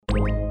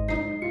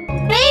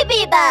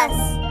Baby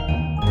Bus!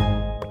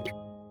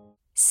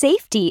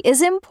 Safety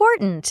is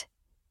important.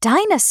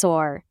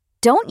 Dinosaur,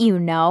 don't you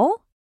know?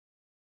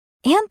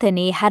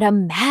 Anthony had a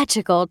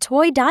magical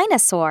toy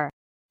dinosaur.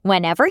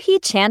 Whenever he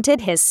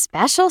chanted his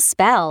special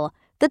spell,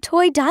 the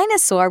toy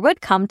dinosaur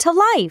would come to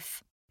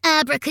life.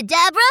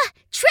 Abracadabra,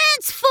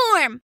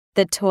 transform!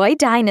 The toy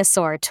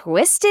dinosaur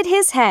twisted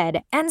his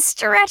head and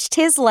stretched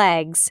his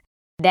legs.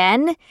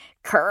 Then,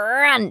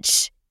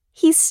 crunch!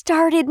 He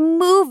started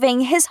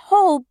moving his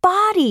whole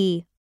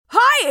body.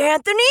 Hi,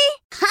 Anthony!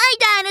 Hi,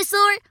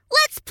 Dinosaur!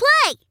 Let's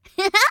play!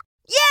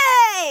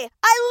 Yay!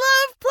 I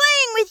love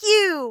playing with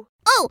you!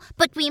 Oh,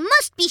 but we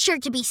must be sure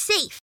to be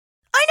safe.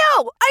 I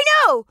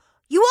know!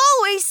 You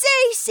always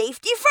say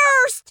safety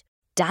first!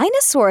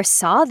 Dinosaur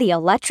saw the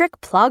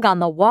electric plug on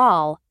the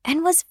wall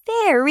and was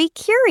very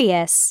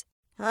curious.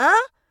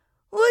 Huh?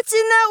 What's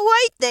in that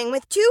white thing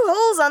with 2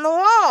 holes on the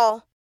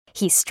wall?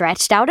 He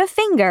stretched out a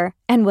finger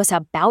and was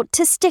about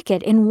to stick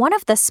it in one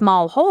of the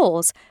small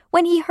holes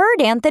when he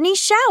heard Anthony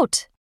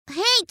shout.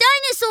 Hey,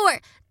 Dinosaur!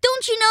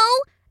 Don't you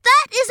know?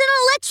 That is an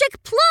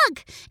electric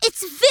plug!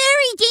 It's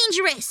very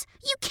dangerous!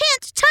 You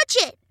can't touch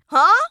it!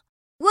 Huh?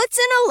 What's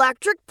an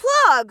electric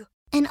plug?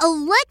 An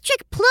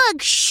electric plug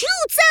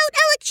shoots out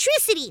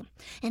electricity.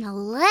 An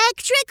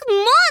electric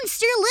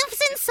monster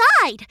lives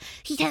inside.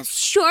 He has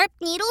sharp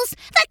needles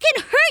that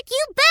can hurt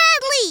you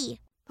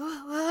badly.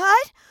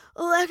 What?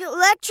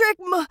 Electric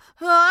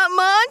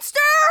monster?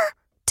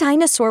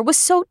 Dinosaur was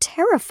so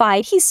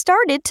terrified he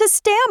started to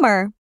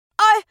stammer.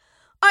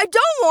 I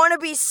don't want to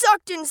be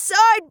sucked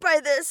inside by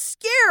this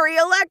scary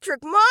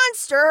electric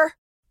monster.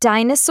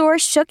 Dinosaur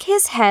shook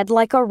his head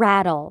like a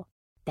rattle.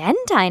 Then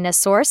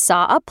Dinosaur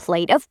saw a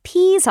plate of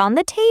peas on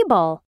the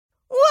table.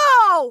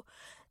 Whoa!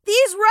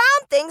 These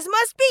round things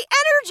must be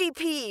energy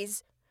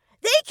peas.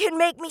 They can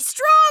make me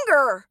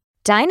stronger.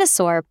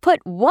 Dinosaur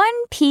put 1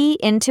 pea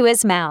into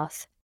his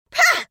mouth.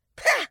 Pah!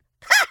 Pah!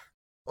 Pah!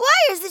 Why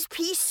is this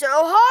pea so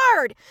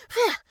hard?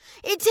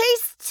 It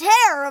tastes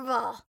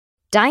terrible.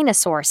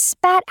 Dinosaur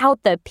spat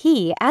out the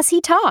pea as he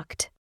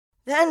talked.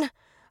 Then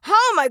how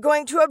am I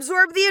going to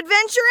absorb the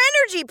adventure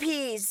energy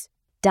peas?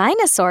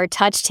 Dinosaur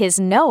touched his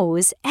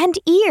nose and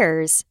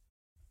ears.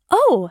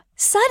 Oh,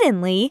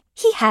 suddenly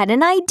he had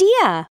an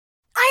idea.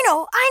 I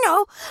know.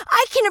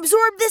 I can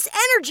absorb this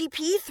energy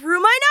pea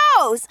through my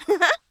nose.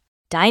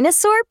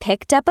 Dinosaur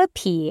picked up a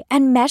pea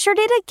and measured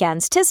it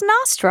against his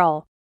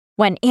nostril.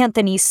 When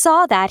Anthony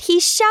saw that, he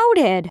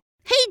shouted,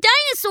 Hey,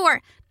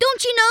 Dinosaur!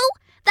 Don't you know?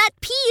 That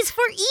pea is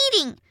for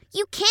eating.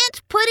 You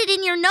can't put it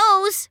in your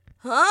nose.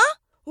 Huh?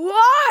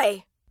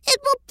 Why? It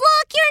will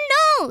block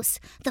your nose.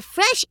 The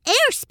fresh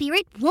air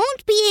spirit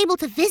won't be able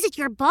to visit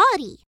your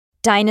body.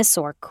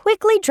 Dinosaur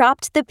quickly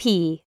dropped the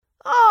pea.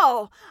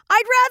 Oh,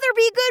 I'd rather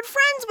be good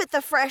friends with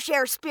the fresh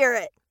air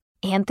spirit.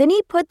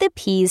 Anthony put the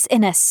peas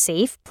in a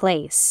safe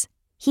place.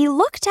 He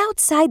looked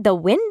outside the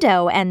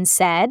window and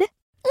said,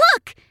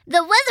 Look,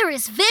 the weather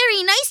is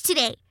very nice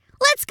today.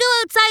 Let's go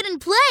outside and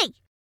play.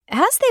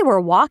 As they were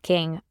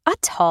walking, a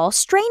tall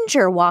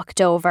stranger walked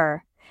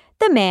over.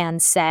 The man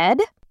said,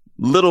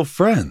 Little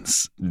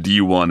friends, do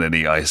you want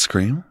any ice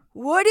cream?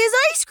 What is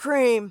ice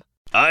cream?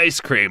 Ice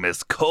cream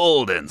is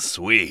cold and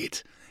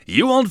sweet.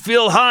 You won't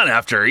feel hot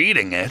after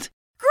eating it.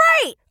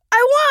 Great!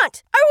 I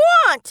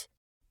want!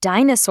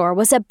 Dinosaur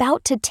was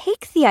about to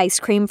take the ice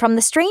cream from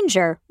the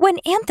stranger when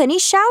Anthony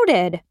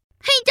shouted,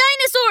 Hey,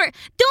 Dinosaur!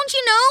 Don't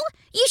you know?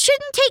 You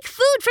shouldn't take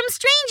food from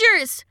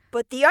strangers.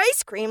 But the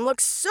ice cream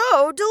looks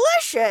so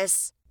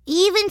delicious.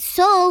 Even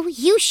so,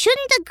 you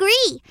shouldn't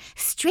agree.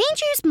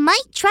 Strangers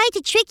might try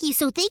to trick you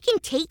so they can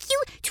take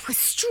you to a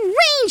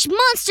strange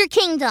monster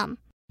kingdom.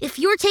 If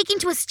you're taken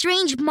to a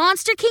strange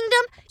monster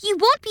kingdom, you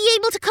won't be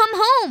able to come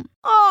home.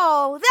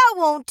 Oh, that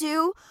won't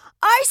do.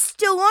 I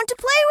still want to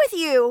play with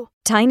you.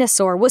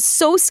 Dinosaur was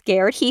so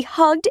scared he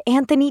hugged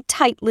Anthony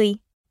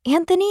tightly.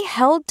 Anthony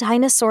held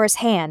Dinosaur's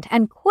hand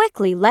and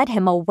quickly led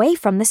him away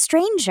from the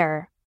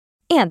stranger.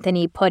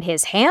 Anthony put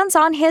his hands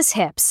on his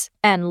hips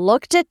and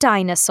looked at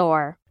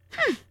Dinosaur.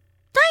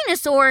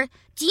 Dinosaur,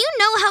 do you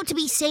know how to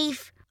be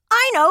safe?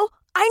 I know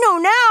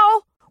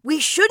now. We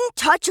shouldn't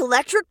touch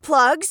electric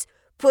plugs,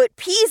 put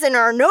peas in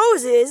our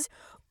noses,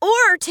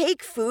 or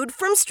take food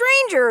from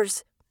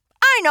strangers.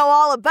 I know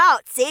all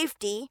about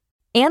safety.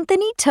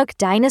 Anthony took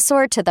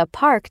Dinosaur to the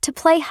park to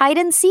play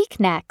hide-and-seek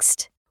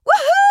next.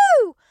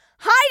 Woohoo!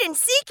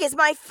 Hide-and-seek is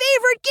my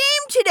favorite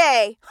game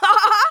today.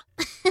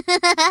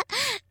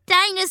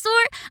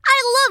 Dinosaur,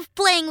 I love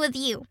playing with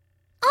you.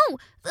 Oh,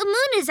 the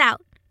moon is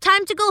out.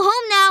 Time to go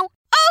home now.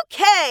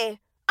 Okay,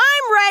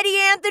 I'm ready,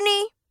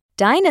 Anthony.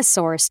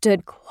 Dinosaur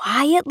stood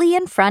quietly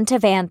in front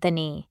of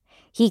Anthony.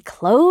 He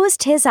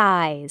closed his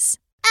eyes.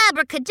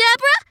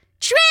 Abracadabra,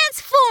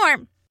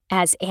 transform!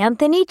 As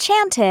Anthony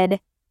chanted,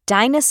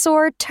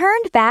 Dinosaur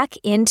turned back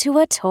into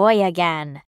a toy again.